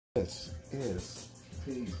This is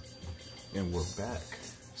P, and we're back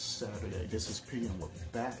Saturday. This is P, and we're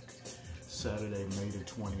back Saturday, May the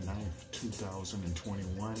 29th,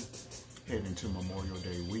 2021, heading to Memorial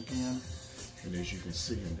Day weekend. And as you can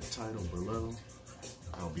see in the title below,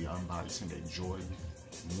 I'll be unboxing a Jordan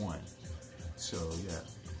 1. So yeah,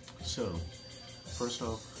 so first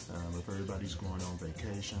off, if everybody's going on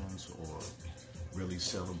vacations or really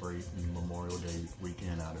celebrating Memorial Day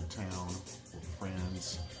weekend out of town with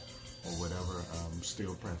friends or whatever,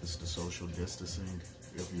 still practice the social distancing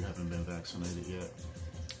if you haven't been vaccinated yet.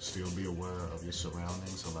 Still be aware of your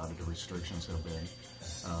surroundings. A lot of the restrictions have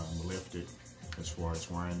been lifted as far as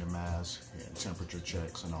wearing the mask and temperature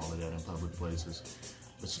checks and all of that in public places.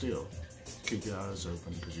 But still, keep your eyes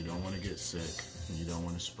open because you don't want to get sick and you don't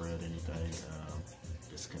want to spread anything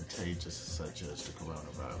that's contagious, such as the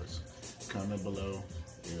coronavirus. Comment below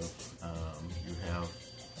if you have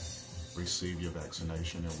received your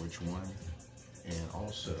vaccination and which one, and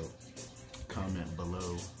also comment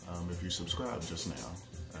below if you subscribed just now,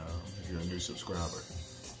 if you're a new subscriber.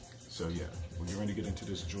 So yeah, we're going to get into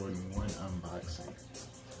this Jordan 1 unboxing.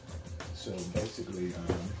 So basically,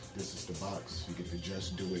 this is the box. You get the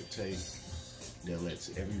Just Do It tape that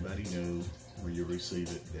lets everybody know when you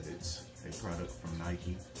receive it that it's a product from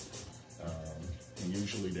Nike. And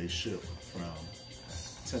usually they ship from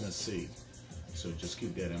Tennessee, so just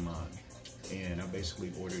keep that in mind. And I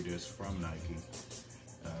basically ordered this from Nike.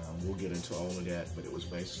 We'll get into all of that, but it was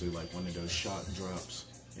basically like one of those shock drops,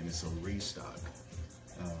 and it's a restock.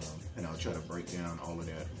 And I'll try to break down all of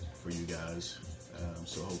that for you guys,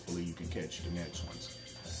 so hopefully you can catch the next ones,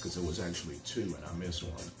 because it was actually 2 and I missed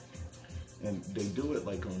one. And they do it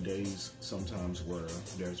like on days sometimes where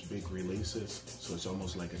there's big releases, so it's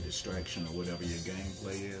almost like a distraction or whatever your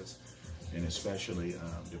gameplay is. And especially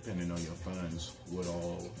depending on your funds, what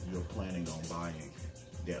all you're planning on buying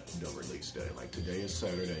the release day. Like today is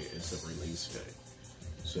Saturday, it's a release day.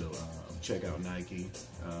 So check out Nike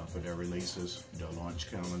for their releases, their launch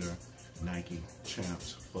calendar, Nike,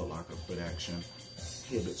 Champs, Foot Locker, Foot Action,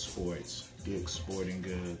 Hibbett Sports, Dick's Sporting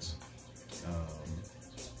Goods,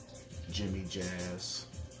 Jimmy Jazz,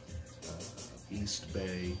 East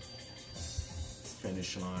Bay,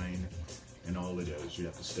 Finish Line, and all of those. You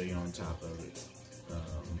have to stay on top of it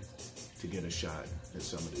to get a shot at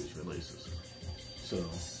some of these releases. So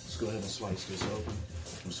let's go ahead and slice this open.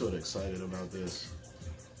 I'm sort of excited about this.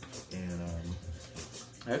 And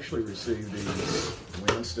I actually received these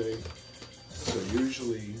Wednesday. So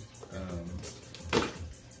usually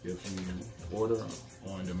if you order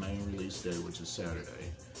on the main release day, which is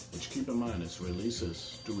Saturday, which keep in mind it's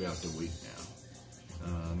releases throughout the week now.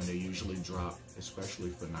 And they usually drop, especially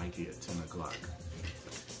for Nike, at 10 o'clock.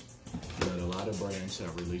 But a lot of brands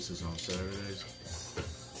have releases on Saturdays.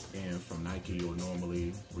 And from Nike, you'll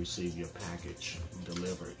normally receive your package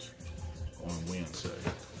delivered on Wednesday.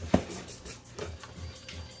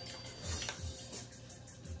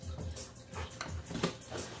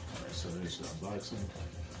 Alright, so there's the unboxing.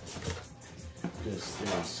 This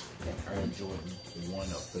is an Air Jordan 1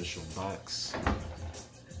 official box.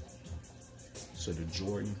 So the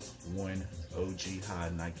Jordan 1 OG High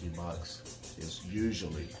Nike box is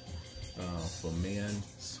usually for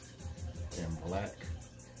men's in black,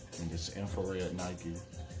 and it's infrared Nike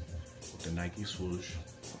with the Nike swoosh,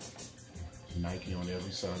 Nike on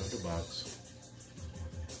every side of the box,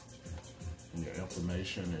 and your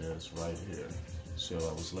information is right here. So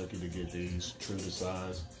I was lucky to get these true to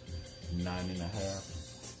size, 9.5.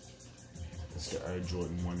 It's the Air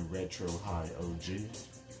Jordan 1 Retro High OG.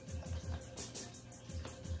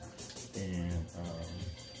 And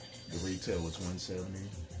the retail was $170,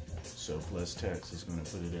 so plus tax is going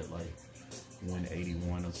to put it at like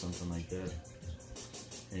 $181 or something like that.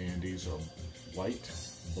 And these are white,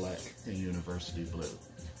 black, and university blue.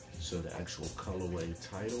 So the actual colorway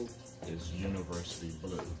title is university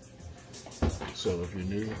blue. So if you're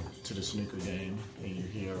new to the sneaker game and you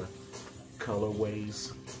hear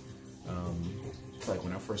colorways, like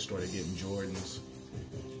when I first started getting Jordans,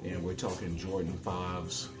 and we're talking Jordan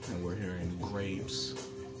 5s, and we're hearing grapes,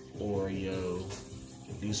 Oreo.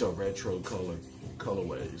 These are retro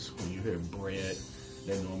colorways. When you hear bread,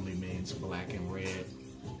 that normally means black and red.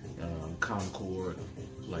 Concord,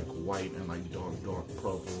 like white and like dark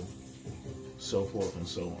purple, so forth and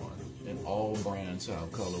so on. And all brands have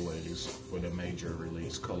colorways for the major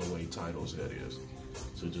release, colorway titles that is.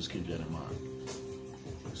 So just keep that in mind.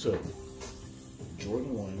 So,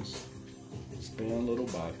 Jordan 1s, thin little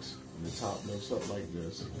box, and the top lifts up like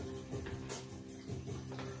this.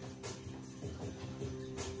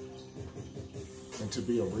 And to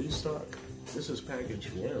be a restock, this is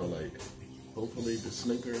packaged well. Like, Hopefully the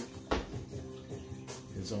sneaker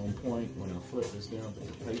is on point when I flip this down to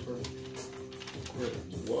the paper.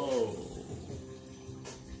 Whoa!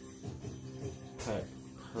 Packed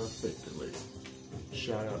perfectly.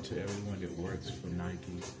 Shout out to everyone that works for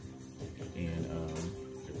Nike and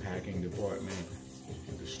the packing department,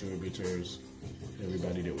 distributors,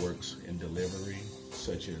 everybody that works in delivery,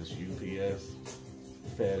 such as UPS,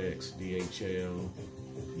 FedEx, DHL,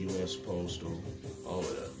 US Postal, all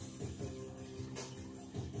of that.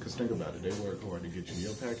 Because think about it, they work hard to get you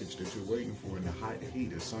your package that you're waiting for in the hot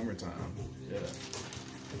heat of summertime. Yeah.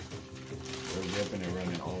 They're ripping and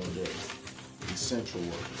running all day. Essential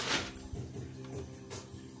workers.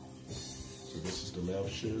 So this is the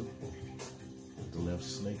left shoe, the left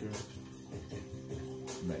sneaker.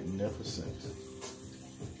 Magnificent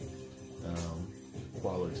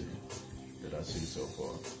quality that I see so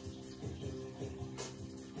far.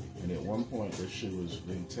 And at one point, this shoe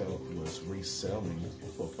was reselling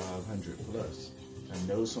for 500 plus. I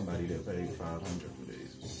know somebody that paid 500 for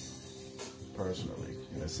these, personally,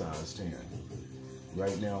 in a size 10.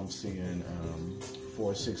 Right now, I'm seeing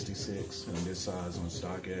 466 in this size on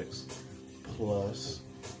StockX, plus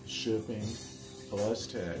shipping, plus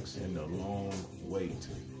tax, and the long wait.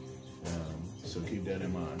 So keep that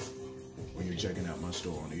in mind when you're checking out my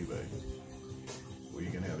store on eBay, where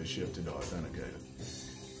you can have it shipped to the authenticator.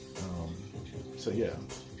 So yeah,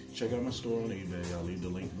 check out my store on eBay. I'll leave the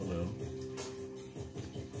link below.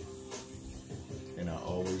 And I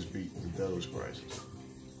always beat those prices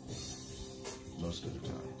most of the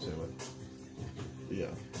time. So yeah,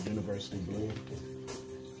 University Blue.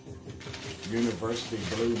 University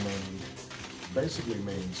Blue basically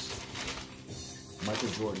means Michael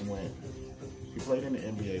Jordan went. He played in the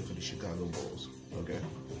NBA for the Chicago Bulls, okay,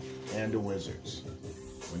 and the Wizards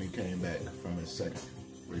when he came back from his second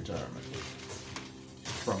retirement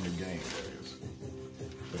from the game, that is.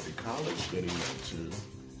 But the college that he went to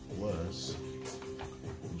was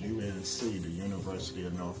UNC, the University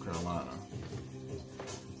of North Carolina,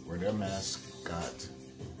 where their mascot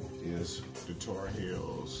is the Tar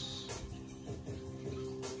Heels.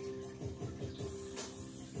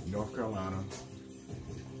 North Carolina,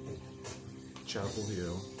 Chapel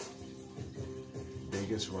Hill,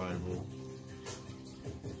 biggest rival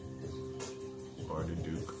are the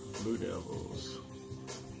Duke Blue Devils.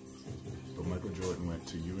 But Michael Jordan went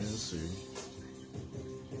to UNC.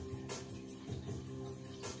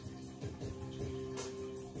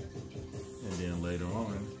 And then later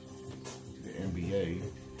on, the NBA,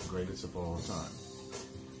 greatest of all time.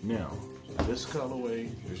 Now, this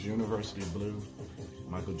colorway, this University Blue,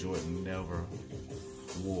 Michael Jordan never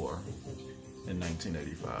wore in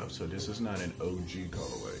 1985. So this is not an OG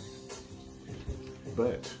colorway.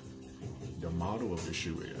 But the model of the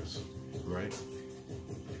shoe is, right?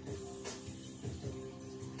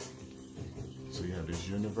 So you have this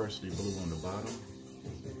University Blue on the bottom,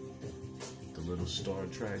 the little star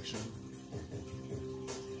traction.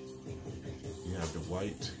 You have the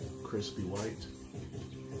white, crispy white,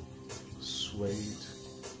 suede,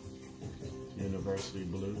 University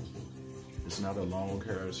Blue. It's not a long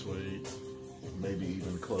hair suede, maybe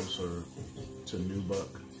even closer to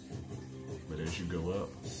nubuck. But as you go up,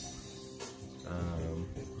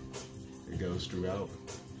 it goes throughout.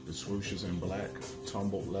 The swoosh is in black,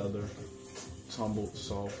 tumbled leather, tumbled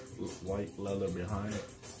soft white leather behind it,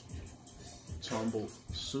 tumbled,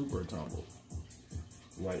 super tumbled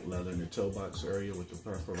white leather in the toe box area with the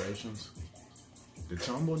perforations. The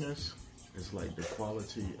tumbleness is like the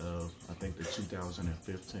quality of, I think, the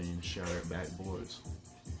 2015 shattered backboards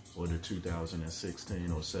or the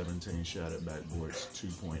 2016 or 17 shattered backboards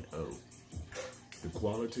 2.0. The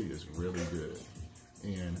quality is really good.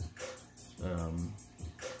 And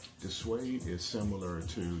the suede is similar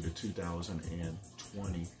to the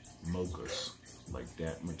 2020 mochas, like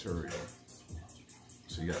that material.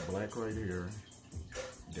 So you got black right here,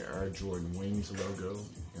 the Air Jordan Wings logo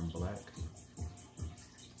in black.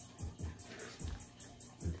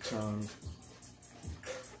 The tongue,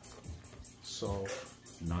 soft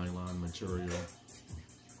nylon material,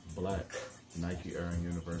 black Nike Air and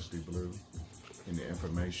University Blue, and the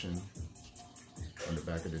information on the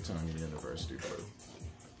back of the tongue in University Blue.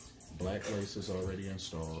 Black laces already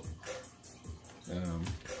installed.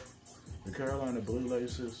 The Carolina blue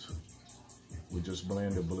laces, we just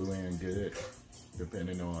blend the blue in good,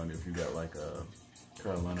 depending on if you got like a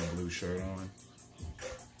Carolina blue shirt on,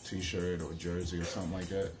 t-shirt or jersey or something like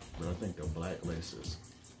that. But I think the black laces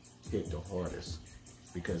hit the hardest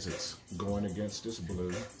because it's going against this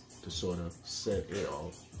blue to sort of set it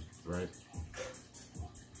off, right?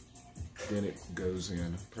 Then it goes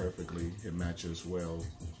in perfectly, it matches well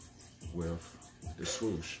with the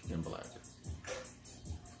swoosh in black.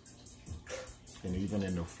 And even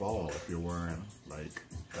in the fall, if you're wearing like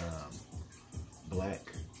black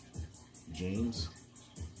jeans,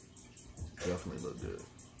 definitely look good.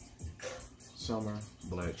 Summer,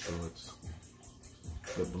 black shorts,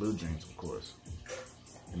 but blue jeans, of course.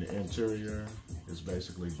 And the interior is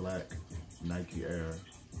basically black Nike Air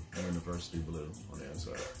University blue on the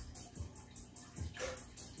inside.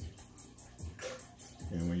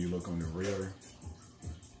 And when you look on the rear,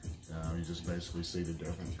 you just basically see the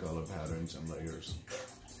different color patterns and layers.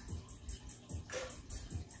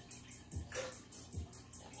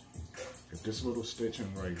 If this little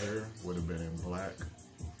stitching right here would have been in black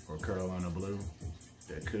or Carolina blue,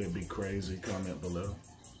 that could be crazy. Comment below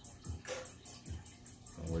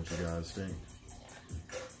on what you guys think.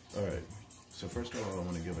 All right, so first of all, I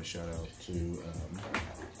want to give a shout out to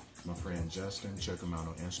my friend Justin. Check him out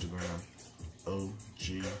on Instagram,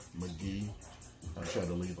 OG McGee. I'll try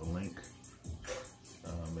to leave a link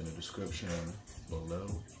in the description below.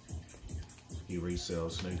 He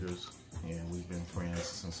resells sneakers, and we've been friends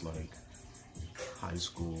since like high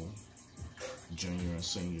school, junior and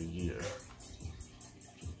senior year.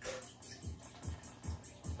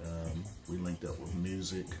 We linked up with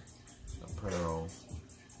music, apparel,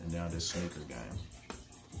 and now this sneaker game.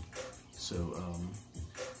 So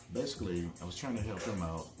basically, I was trying to help him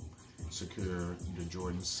out secure the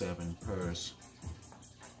Jordan 7 Paris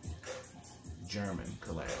German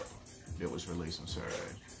collab that was released on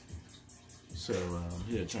Saturday. So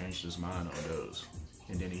he had changed his mind on those.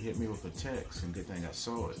 And then he hit me with a text, and good thing I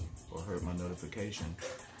saw it or heard my notification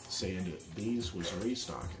saying that these was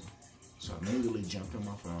restocking. So I immediately jumped on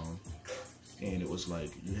my phone, and it was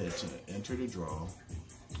like you had to enter the draw.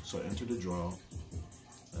 So I entered the draw,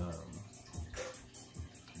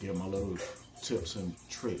 get my little tips and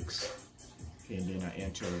tricks, and then I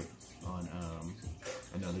entered on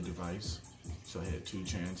another device. So I had 2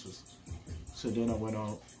 chances. So then I went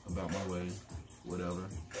on about my way, whatever.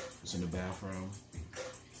 I was in the bathroom,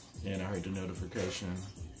 and I heard the notification,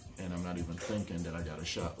 and I'm not even thinking that I got a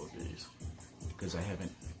shot with these. Because I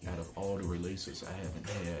haven't, out of all the releases, I haven't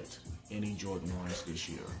had any Jordan 1s this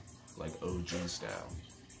year, like OG style.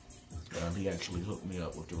 He actually hooked me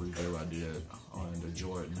up with the review I did on the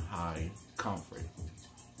Jordan High Comfort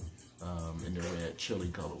in the red chili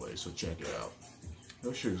colorway, so check it out.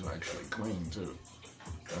 Those shoes are actually clean too.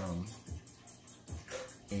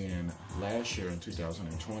 And last year in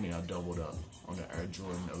 2020, I doubled up on the Air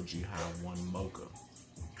Jordan OG High 1 Mocha,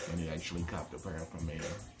 and he actually copped a pair from me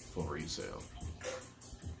for resale.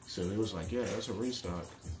 So it was like, yeah, that's a restock.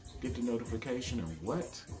 Get the notification, and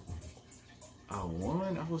what? I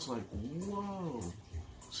won? I was like, whoa.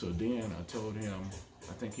 So then I told him,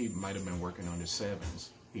 I think he might have been working on his 7s.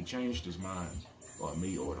 He changed his mind on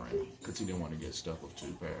me ordering because he didn't want to get stuck with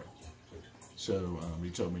 2 pairs. So he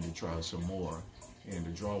told me to try some more, and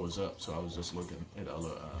the draw was up, so I was just looking at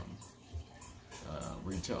other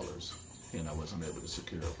retailers, and I wasn't able to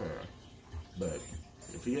secure a pair. But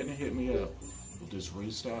if he hadn't hit me up with this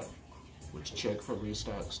restock, which check for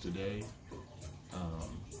restocks today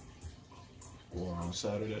or on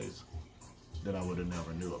Saturdays, then I would have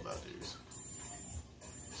never knew about these.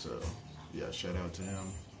 So yeah, shout out to him.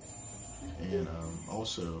 And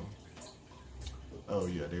also, oh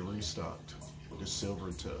yeah, they restocked the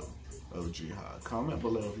silver toe OG High. Comment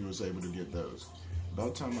below if you was able to get those.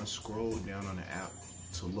 About the time I scrolled down on the app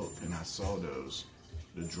to look and I saw those,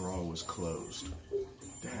 the draw was closed.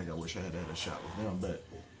 Dang, I wish I had a shot with them, but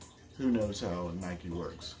who knows how Nike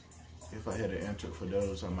works. If I had entered for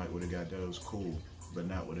those, I might would have got those, cool, but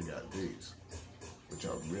not would have got these, which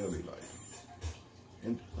I really like.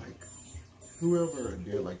 And like, whoever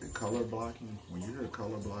did like the color blocking, when you hear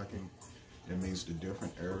color blocking, it means the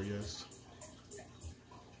different areas.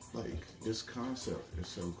 Like, this concept is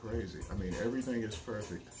so crazy. I mean, everything is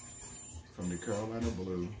perfect. From the Carolina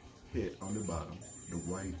blue hit on the bottom, the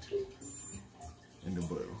white, and the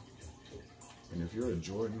blue. And if you're a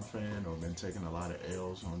Jordan fan or been taking a lot of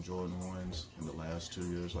L's on Jordan 1s in the last 2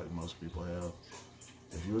 years, like most people have,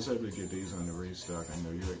 if you was able to get these on the restock, I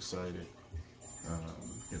know you're excited.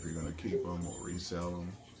 If you're gonna keep them or resell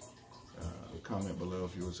them, comment below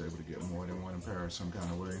if you was able to get more than one pair some kind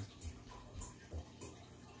of way.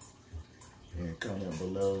 And comment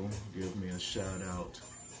below, give me a shout out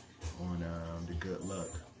on the good luck.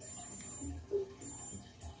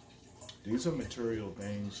 These are material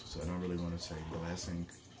things, so I don't really want to say blessing,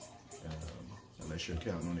 unless you're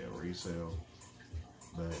counting on their resale.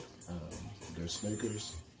 But they're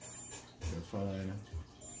sneakers, they're fun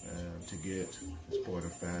to get, it's part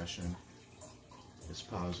of fashion, it's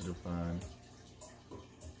positive fun.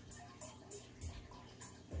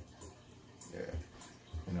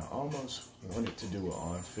 I almost wanted to do an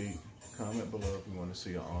on feet. Comment below if you want to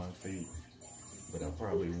see an on feet, but I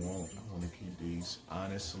probably won't. I want to keep these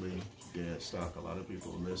honestly dead stock. A lot of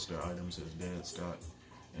people list their items as dead stock,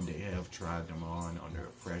 and they have tried them on their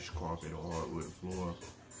fresh carpet or hardwood floor,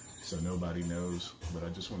 so nobody knows. But I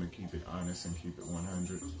just want to keep it honest and keep it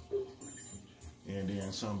 100. And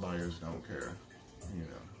then some buyers don't care, you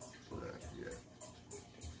know, but yeah.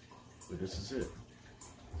 But this is it,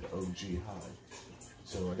 the OG high.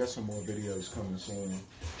 So I got some more videos coming soon.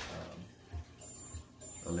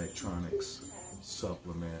 Electronics,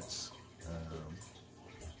 supplements.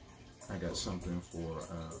 I got something for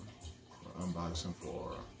unboxing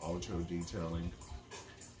for ultra detailing.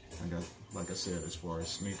 I got, like I said, as far as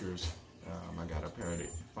sneakers, I got a pair that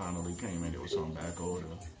finally came in. It was on back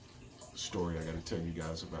order. Story I got to tell you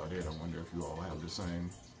guys about it. I wonder if you all have the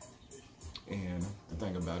same. And the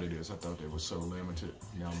thing about it is, I thought they were so limited.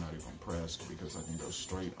 Now I'm not even pressed because I can go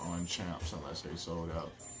straight on Champs unless they sold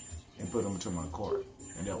out and put them to my cart.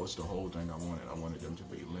 And that was the whole thing I wanted. I wanted them to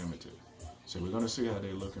be limited. So we're gonna see how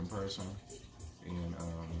they look in person, and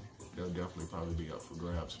they'll definitely probably be up for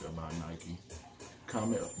grabs. They're by Nike.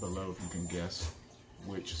 Comment below if you can guess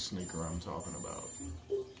which sneaker I'm talking about.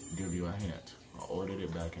 Give you a hint. I ordered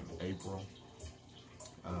it back in April.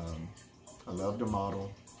 I love the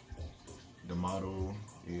model. The model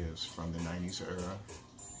is from the 90s era,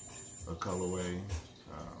 a colorway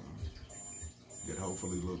that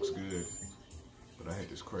hopefully looks good. But I had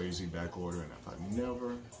this crazy back order, and if I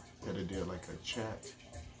never had a deal like a chat,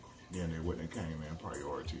 then they wouldn't have came in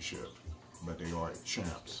priority ship. But they are at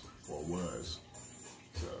Champs, or was.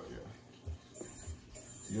 So yeah.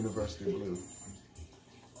 University Blue.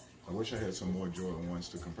 I wish I had some more Jordan 1s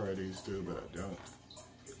to compare these to, but I don't.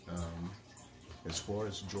 As far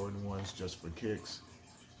as Jordan 1s just for kicks,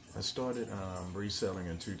 I started reselling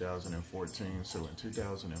in 2014. So in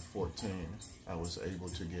 2014, I was able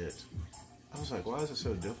to get, I was like, why is it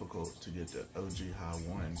so difficult to get the OG high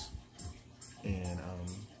 1s? And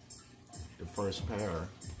the first pair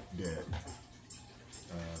that,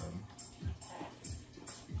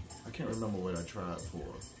 I can't remember what I tried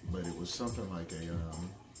for, but it was something like a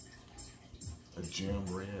gem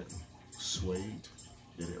red suede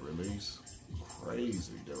that it released.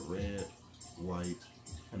 Crazy, the red, white,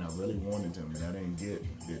 and I really wanted them, and I didn't get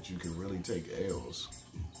that you could really take L's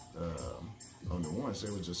on the ones. They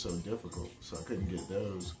were just so difficult, so I couldn't get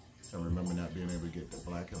those. I remember not being able to get the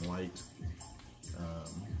black and white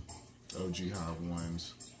OG high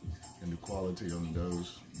 1s, and the quality on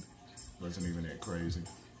those wasn't even that crazy.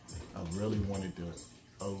 I really wanted the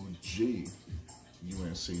OG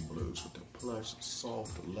UNC blues with the plush,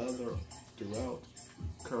 soft leather throughout.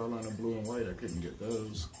 Carolina blue and white, I couldn't get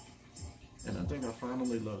those. And I think I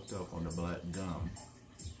finally lucked up on the black gum.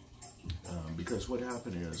 Because what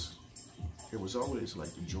happened is, it was always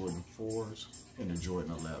like the Jordan 4s and the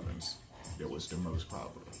Jordan 11s that was the most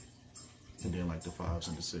popular. And then like the 5s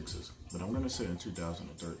and the 6s. But I'm gonna say in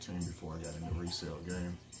 2013, before I got in the resale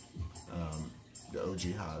game, the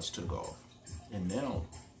OG highs took off. And now,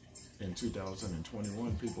 in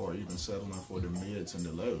 2021, people are even settling for the mids and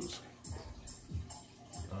the lows.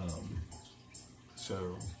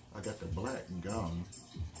 So I got the black gum,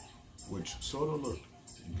 which sort of looked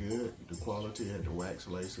good. The quality had the wax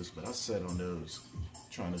laces, but I sat on those,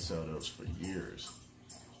 trying to sell those for years.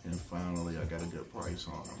 And finally, I got a good price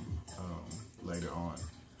on them later on.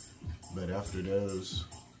 But after those,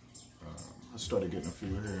 I started getting a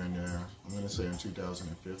few here and there. I'm gonna say in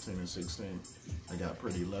 2015 and 16, I got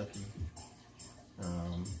pretty lucky.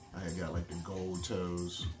 I had got like the gold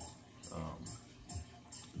toes,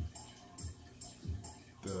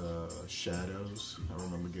 the shadows. I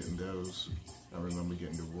remember getting those. I remember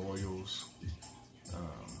getting the Royals.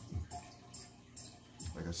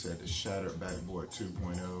 Like I said, the Shattered Backboard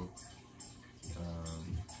 2.0,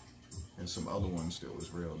 and some other ones that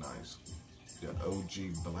was real nice. The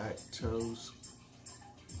OG black toes,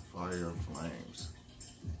 fire flames.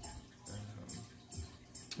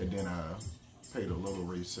 And then I paid a little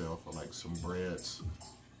resale for like some breads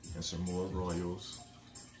and some more Royals,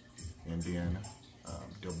 and then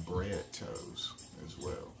the bread toes as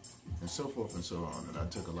well, and so forth and so on. And I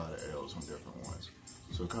took a lot of L's on different ones.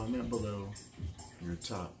 So comment below your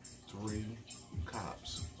top 3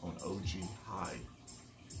 cops on OG high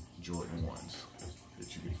Jordan 1s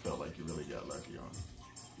that you felt like you really got lucky on.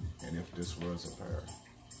 And if this was a pair,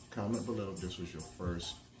 comment below if this was your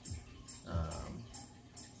first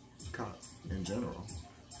cop in general.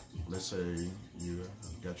 Let's say you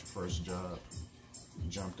got your first job,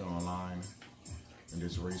 jumped online, and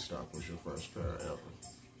this restock was your first pair ever.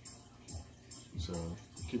 So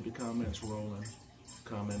keep the comments rolling.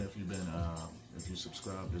 Comment if you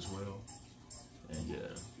subscribed as well. And yeah,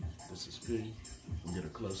 this is P. We'll get a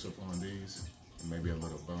close-up on these and maybe a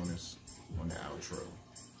little bonus on the outro.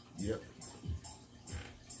 Yep.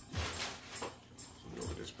 Go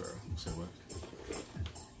with this barrel. Say what?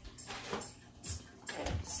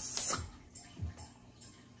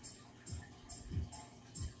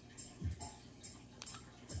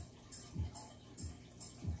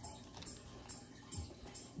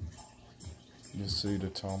 You see the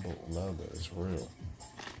tumbled leather is real.